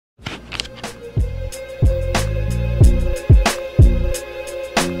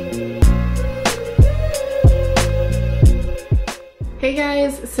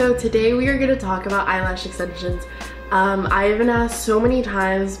guys, so today we are going to talk about eyelash extensions. I've been asked so many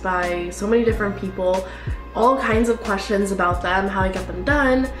times by so many different people all kinds of questions about them, how I get them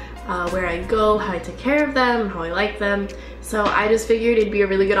done, where I go, how I take care of them, how I like them. So I just figured it'd be a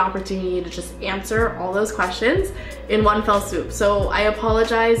really good opportunity to just answer all those questions in one fell swoop. So I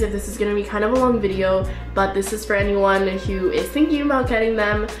apologize if this is going to be kind of a long video, but this is for anyone who is thinking about getting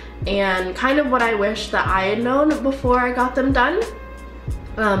them and kind of what I wish that I had known before I got them done.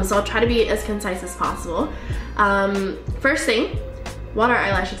 So I'll try to be as concise as possible. First thing, what are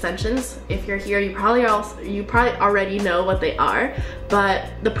eyelash extensions? If you're here, you probably already know what they are,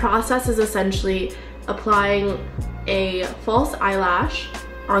 but the process is essentially applying a false eyelash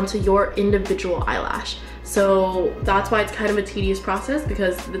onto your individual eyelash. So that's why it's kind of a tedious process,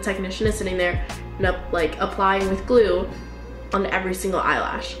 because the technician is sitting there and like applying with glue on every single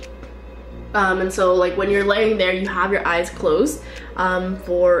eyelash. And so like when you're laying there, you have your eyes closed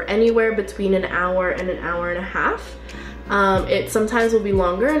for anywhere between an hour and an hour and a half. It sometimes will be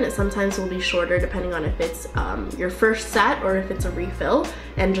longer and it sometimes will be shorter depending on if it's your first set or if it's a refill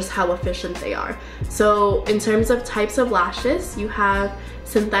and just how efficient they are. So in terms of types of lashes, you have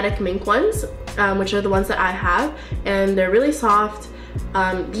synthetic mink ones, which are the ones that I have, and they're really soft.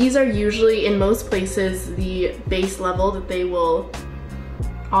 These are usually in most places the base level that they will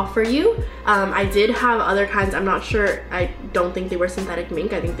offer you. I did have other kinds. I'm not sure. I don't think they were synthetic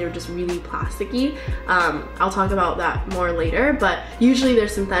mink. I think they were just really plasticky. I'll talk about that more later, but usually they're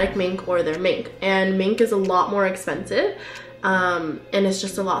synthetic mink or they're mink, and mink is a lot more expensive, and it's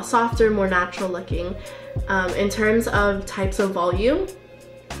just a lot softer, more natural looking. In terms of types of volume,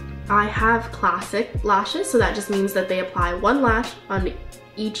 I have classic lashes, so that just means that they apply one lash on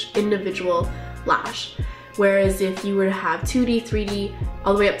each individual lash. Whereas if you were to have 2D, 3D,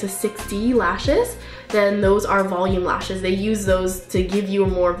 all the way up to 6D lashes, then those are volume lashes. They use those to give you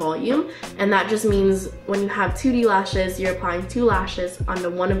more volume, and that just means when you have 2D lashes, you're applying 2 lashes onto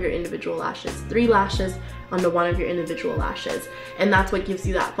one of your individual lashes, 3 lashes onto one of your individual lashes, and that's what gives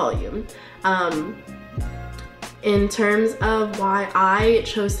you that volume. In terms of why I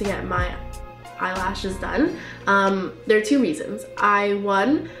chose to get my eyelashes done, there are 2 reasons.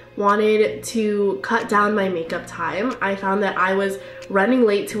 One, wanted to cut down my makeup time. I found that I was running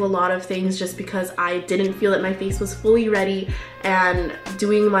late to a lot of things just because I didn't feel that my face was fully ready, and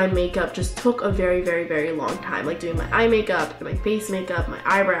doing my makeup just took a very, very, very long time, like doing my eye makeup, my face makeup, my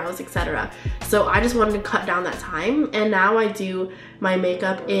eyebrows, etc. So I just wanted to cut down that time, and now I do my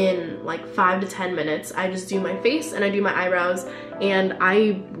makeup in like 5 to 10 minutes. I just do my face and I do my eyebrows, and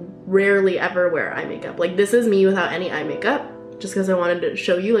I rarely ever wear eye makeup. Like, this is me without any eye makeup, just because I wanted to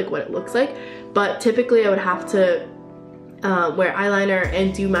show you like what it looks like. But typically I would have to wear eyeliner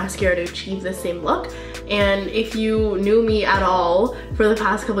and do mascara to achieve the same look. And if you knew me at all for the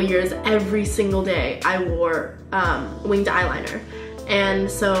past couple years, every single day I wore winged eyeliner. And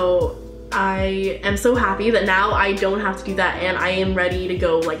so I am so happy that now I don't have to do that and I am ready to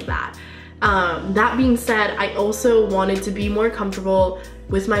go like that. That being said, I also wanted to be more comfortable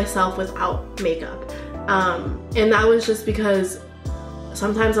with myself without makeup. And that was just because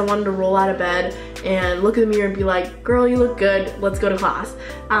sometimes I wanted to roll out of bed and look in the mirror and be like, girl, you look good, let's go to class.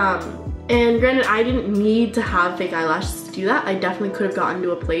 And granted, I didn't need to have fake eyelashes to do that. I definitely could have gotten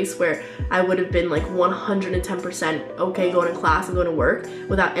to a place where I would have been like 110% okay going to class and going to work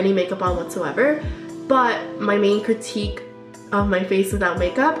without any makeup on whatsoever. But my main critique of my face without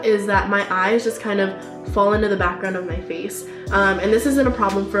makeup is that my eyes just kind of fall into the background of my face. And this isn't a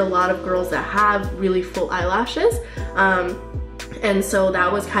problem for a lot of girls that have really full eyelashes. And so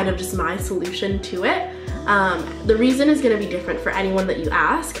that was kind of just my solution to it. The reason is going to be different for anyone that you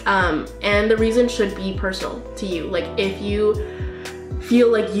ask, and the reason should be personal to you. Like, if you feel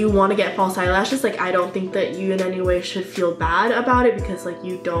like you want to get false eyelashes, like, I don't think that you in any way should feel bad about it because like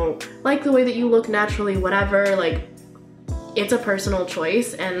you don't like the way that you look naturally, whatever. Like, it's a personal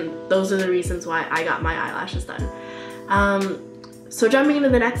choice, and those are the reasons why I got my eyelashes done. So jumping into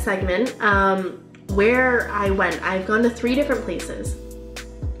the next segment, where I went, I've gone to 3 different places.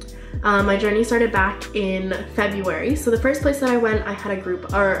 My journey started back in February. So the first place that I went, I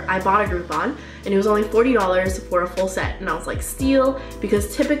bought a Groupon, and it was only $40 for a full set, and I was like, steal,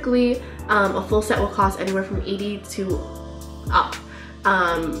 because typically a full set will cost anywhere from $80 to up,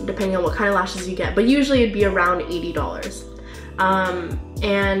 depending on what kind of lashes you get, but usually it'd be around $80.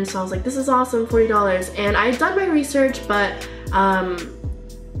 And so I was like, this is awesome, $40. And I had done my research, but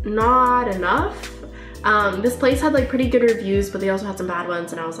not enough. This place had like pretty good reviews, but they also had some bad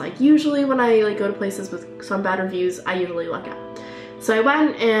ones, and I was like, usually when I like go to places with some bad reviews, I usually luck out. So I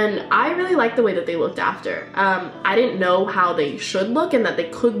went and I really liked the way that they looked after. I didn't know how they should look and that they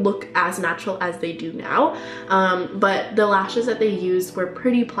could look as natural as they do now. But the lashes that they used were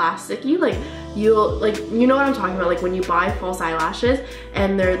pretty plasticky. Like you know what I'm talking about, like when you buy false eyelashes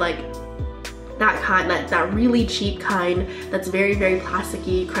and they're like that kind, that really cheap kind that's very, very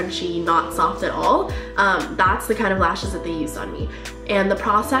plasticky, crunchy, not soft at all. That's the kind of lashes that they used on me. And the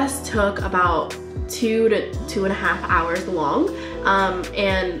process took about 2 to 2.5 hours long.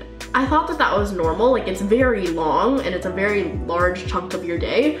 And I thought that that was normal. Like it's very long and it's a very large chunk of your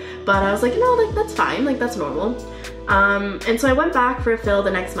day, but I was like, no, like that's fine, like that's normal. And so I went back for a fill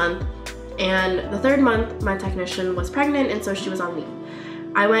the next month, and the 3rd month my technician was pregnant and so she was on leave.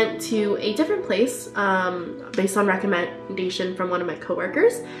 I went to a different place based on recommendation from one of my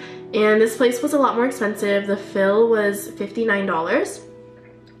coworkers, and this place was a lot more expensive. The fill was $59.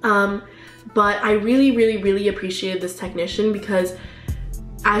 But I really, really, really appreciated this technician because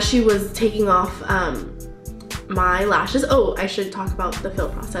as she was taking off my lashes, oh, I should talk about the fill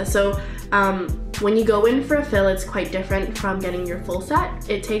process. So when you go in for a fill, it's quite different from getting your full set.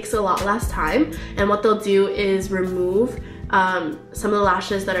 It takes a lot less time, and what they'll do is remove some of the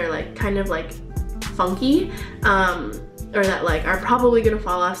lashes that are like kind of like funky or that like are probably gonna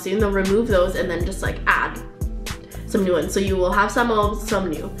fall off soon. They'll remove those and then just like add some new ones. So you will have some old, some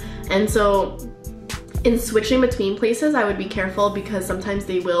new. And so in switching between places, I would be careful because sometimes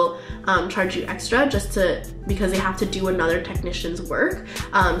they will charge you extra because they have to do another technician's work.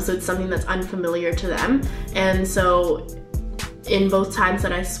 So it's something that's unfamiliar to them. And so in both times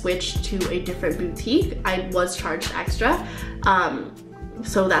that I switched to a different boutique, I was charged extra.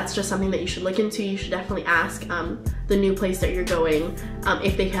 So that's just something that you should look into. You should definitely ask the new place that you're going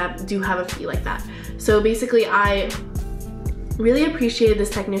if they do have a fee like that. So basically I really appreciated this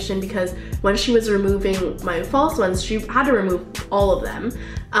technician because when she was removing my false ones, she had to remove all of them.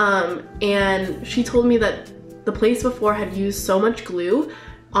 And she told me that the place before had used so much glue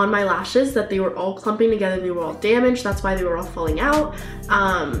on my lashes that they were all clumping together, they were all damaged, that's why they were all falling out.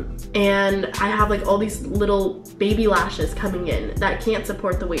 And I have like all these little baby lashes coming in that can't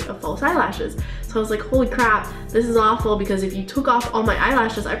support the weight of false eyelashes. So I was like, holy crap, this is awful, because if you took off all my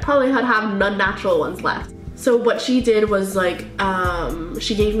eyelashes, I probably would have none natural ones left. So what she did was like,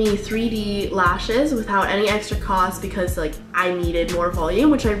 she gave me 3D lashes without any extra cost because like I needed more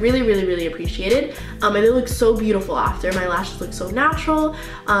volume, which I really, really, really appreciated. And they look so beautiful after. My lashes look so natural.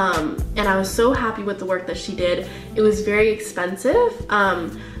 And I was so happy with the work that she did. It was very expensive,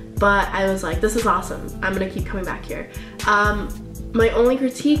 but I was like, this is awesome. I'm gonna keep coming back here. My only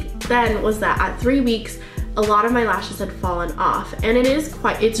critique then was that at 3 weeks, a lot of my lashes had fallen off, and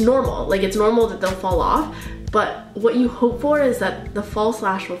it's normal. Like it's normal that they'll fall off, but what you hope for is that the false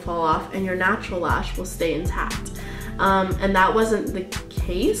lash will fall off and your natural lash will stay intact. And that wasn't the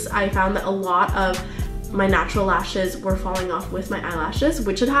case. I found that a lot of my natural lashes were falling off with my eyelashes,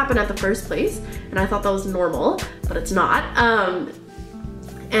 which had happened at the first place, and I thought that was normal, but it's not.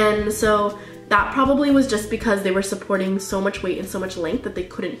 And so that probably was just because they were supporting so much weight and so much length that they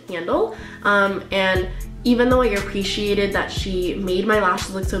couldn't handle. And even though I appreciated that she made my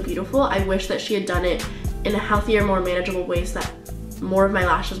lashes look so beautiful, I wish that she had done it in a healthier, more manageable way so that more of my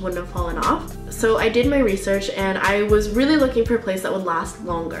lashes wouldn't have fallen off. So I did my research and I was really looking for a place that would last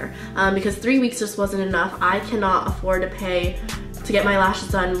longer because 3 weeks just wasn't enough. I cannot afford to pay to get my lashes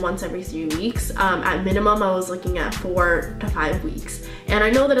done once every 3 weeks. At minimum, I was looking at 4 to 5 weeks. And I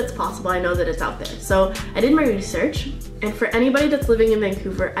know that it's possible, I know that it's out there. So I did my research, and for anybody that's living in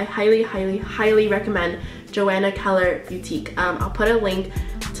Vancouver, I highly, highly, highly recommend Joanna Keller Boutique. I'll put a link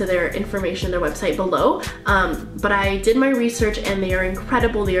to their information, their website below. But I did my research and they are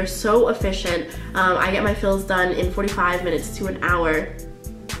incredible. They are so efficient. I get my fills done in 45 minutes to an hour.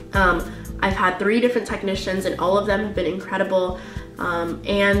 I've had 3 different technicians and all of them have been incredible.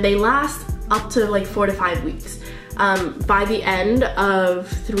 And they last up to like 4 to 5 weeks. By the end of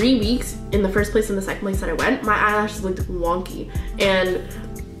 3 weeks, in the first place and the second place that I went, my eyelashes looked wonky. And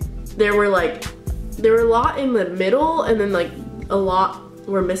there were a lot in the middle and then like a lot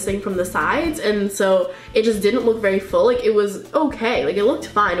were missing from the sides, and so it just didn't look very full. Like it was okay, like it looked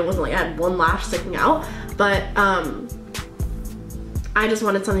fine. It wasn't like I had one lash sticking out, but I just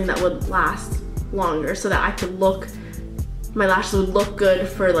wanted something that would last longer so that I could my lashes would look good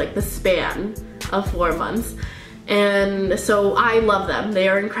for like the span of 4 months. And so I love them. They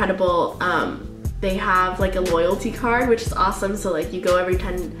are incredible. They have like a loyalty card, which is awesome. So like you go every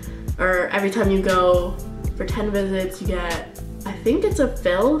time you go for 10 visits, you get, I think it's a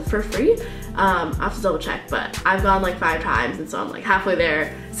fill for free. I'll have to double check, but I've gone like 5 times, and so I'm like halfway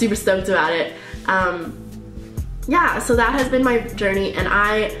there, super stoked about it. yeah, so that has been my journey, and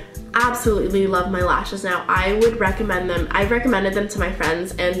I absolutely love my lashes now. I would recommend them. I've recommended them to my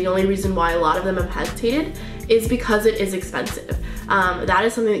friends, and the only reason why a lot of them have hesitated is because it is expensive. That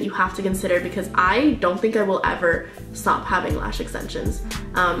is something that you have to consider, because I don't think I will ever stop having lash extensions.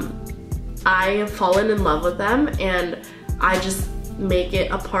 I have fallen in love with them, and I just make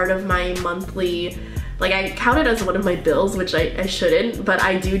it a part of my monthly, like I count it as one of my bills, which I shouldn't, but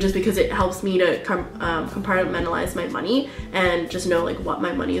I do, just because it helps me to compartmentalize my money and just know like what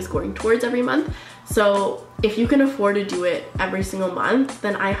my money is going towards every month. So if you can afford to do it every single month,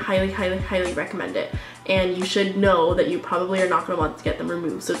 then I highly, highly, highly recommend it. And you should know that you probably are not gonna want to get them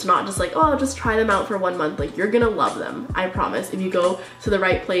removed. So it's not just like, oh, I'll just try them out for 1 month. Like, you're gonna love them, I promise, if you go to the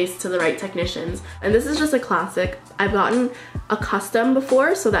right place, to the right technicians. And this is just a classic. I've gotten a custom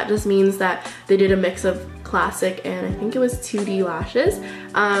before, so that just means that they did a mix of classic and I think it was 2D lashes.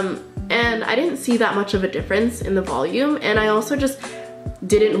 And I didn't see that much of a difference in the volume, and I also just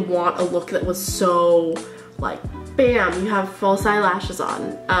didn't want a look that was so like, bam, you have false eyelashes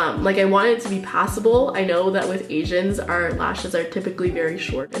on. Like, I wanted it to be passable. I know that with Asians, our lashes are typically very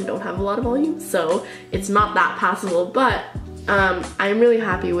short and don't have a lot of volume, so it's not that passable, but I'm really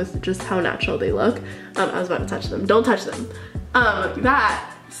happy with just how natural they look. I was about to touch them. Don't touch them.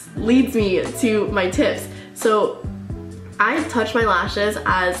 That leads me to my tips. So I touch my lashes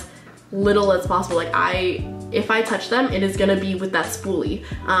as little as possible. Like, if I touch them, it is gonna be with that spoolie.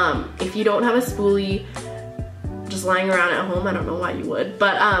 If you don't have a spoolie just lying around at home, I don't know why you would,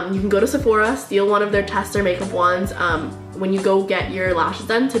 but you can go to Sephora, steal one of their tester makeup wands. When you go get your lashes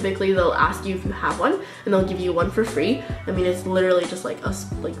done, typically they'll ask you if you have one, and they'll give you one for free. I mean, it's literally just like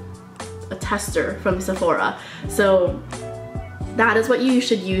a tester from Sephora. So that is what you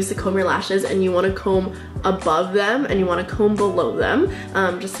should use to comb your lashes, and you want to comb above them and you want to comb below them,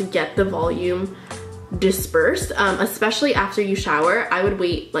 just to get the volume dispersed, especially after you shower. I would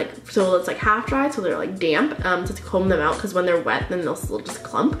wait so it's like half dry, so they're like damp, to comb them out, because when they're wet then they'll still just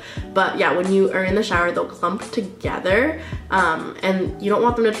clump. But yeah, when you are in the shower, they'll clump together, and you don't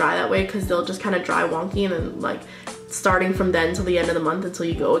want them to dry that way, because they'll just kind of dry wonky, and then like starting from then till the end of the month until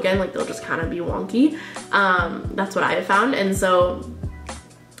you go again, like they'll just kind of be wonky. That's what I have found. And so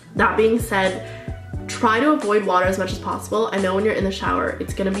that being said, try to avoid water as much as possible. I know when you're in the shower,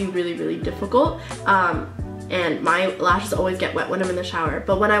 it's gonna be really, really difficult. And my lashes always get wet when I'm in the shower.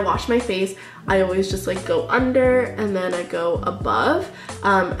 But when I wash my face, I always just like go under and then I go above.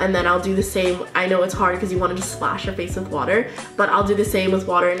 And then I'll do the same. I know it's hard because you want to just splash your face with water, but I'll do the same with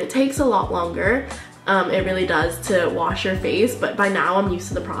water, and it takes a lot longer. It really does, to wash your face, but by now I'm used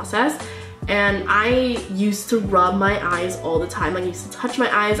to the process. And I used to rub my eyes all the time. Like, I used to touch my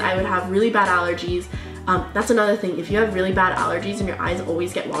eyes. I would have really bad allergies. That's another thing. If you have really bad allergies and your eyes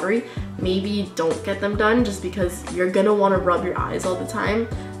always get watery, maybe don't get them done, just because you're gonna want to rub your eyes all the time,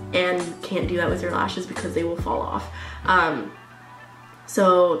 and you can't do that with your lashes because they will fall off.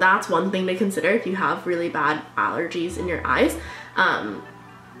 So that's one thing to consider if you have really bad allergies in your eyes.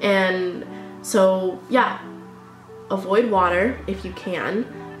 And so yeah, avoid water if you can.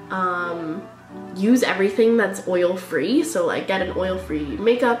 Use everything that's oil-free, so like get an oil-free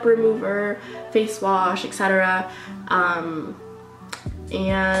makeup remover, face wash, etc. And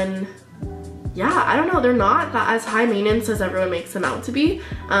yeah, I don't know, they're not that as high maintenance as everyone makes them out to be.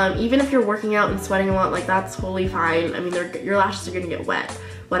 Even if you're working out and sweating a lot, like that's totally fine. I mean, your lashes are gonna get wet,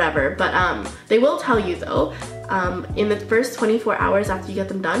 whatever, but they will tell you though, in the first 24 hours after you get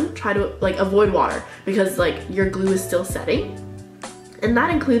them done, try to like avoid water, because like your glue is still setting. And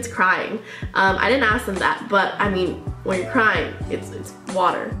that includes crying. I didn't ask them that, but I mean, when you're crying, it's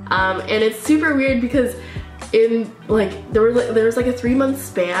water. And it's super weird, because in like, there was like a 3-month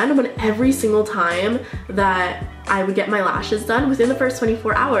span when every single time that I would get my lashes done, within the first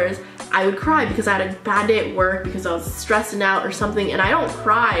 24 hours, I would cry because I had a bad day at work, because I was stressing out or something. And I don't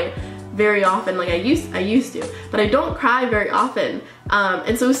cry very often, like I used to, but I don't cry very often.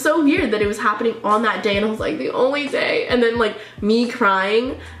 And so it was so weird that it was happening on that day, and I was like, the only day. And then like me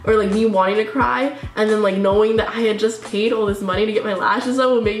crying, or like me wanting to cry, and then like knowing that I had just paid all this money to get my lashes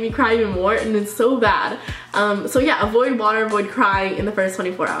done would make me cry even more, and it's so bad. So yeah, avoid water, avoid crying in the first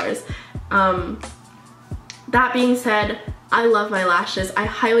 24 hours. That being said, I love my lashes. I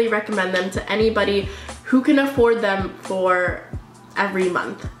highly recommend them to anybody who can afford them for every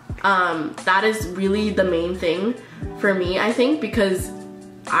month. That is really the main thing for me, I think, because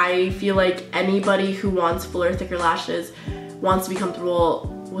I feel like anybody who wants fuller, thicker lashes, wants to be comfortable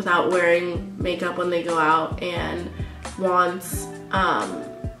without wearing makeup when they go out, and wants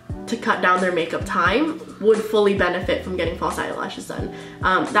to cut down their makeup time, would fully benefit from getting false eyelashes done.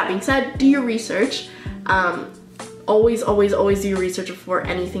 That being said, do your research. always do your research before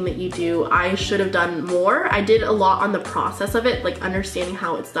anything that you do. I should have done more. I did a lot on the process of it, like understanding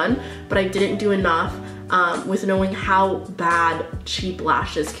how it's done, but I didn't do enough with knowing how bad cheap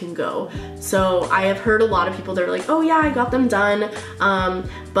lashes can go. So I have heard a lot of people that are like, oh yeah, I got them done,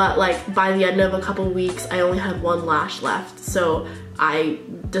 but like by the end of a couple weeks, I only had one lash left, so I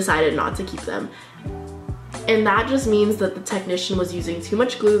decided not to keep them. And that just means that the technician was using too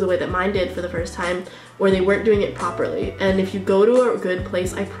much glue the way that mine did for the first time, or they weren't doing it properly. And if you go to a good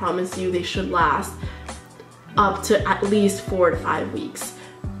place, I promise you they should last up to at least 4 to 5 weeks.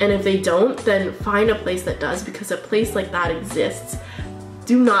 And if they don't, then find a place that does, because a place like that exists.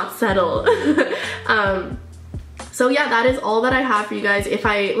 Do not settle. So yeah, that is all that I have for you guys. If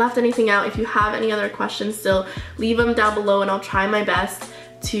I left anything out, if you have any other questions still, leave them down below and I'll try my best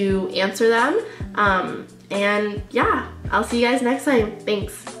to answer them. And yeah, I'll see you guys next time.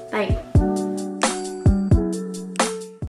 Thanks. Bye.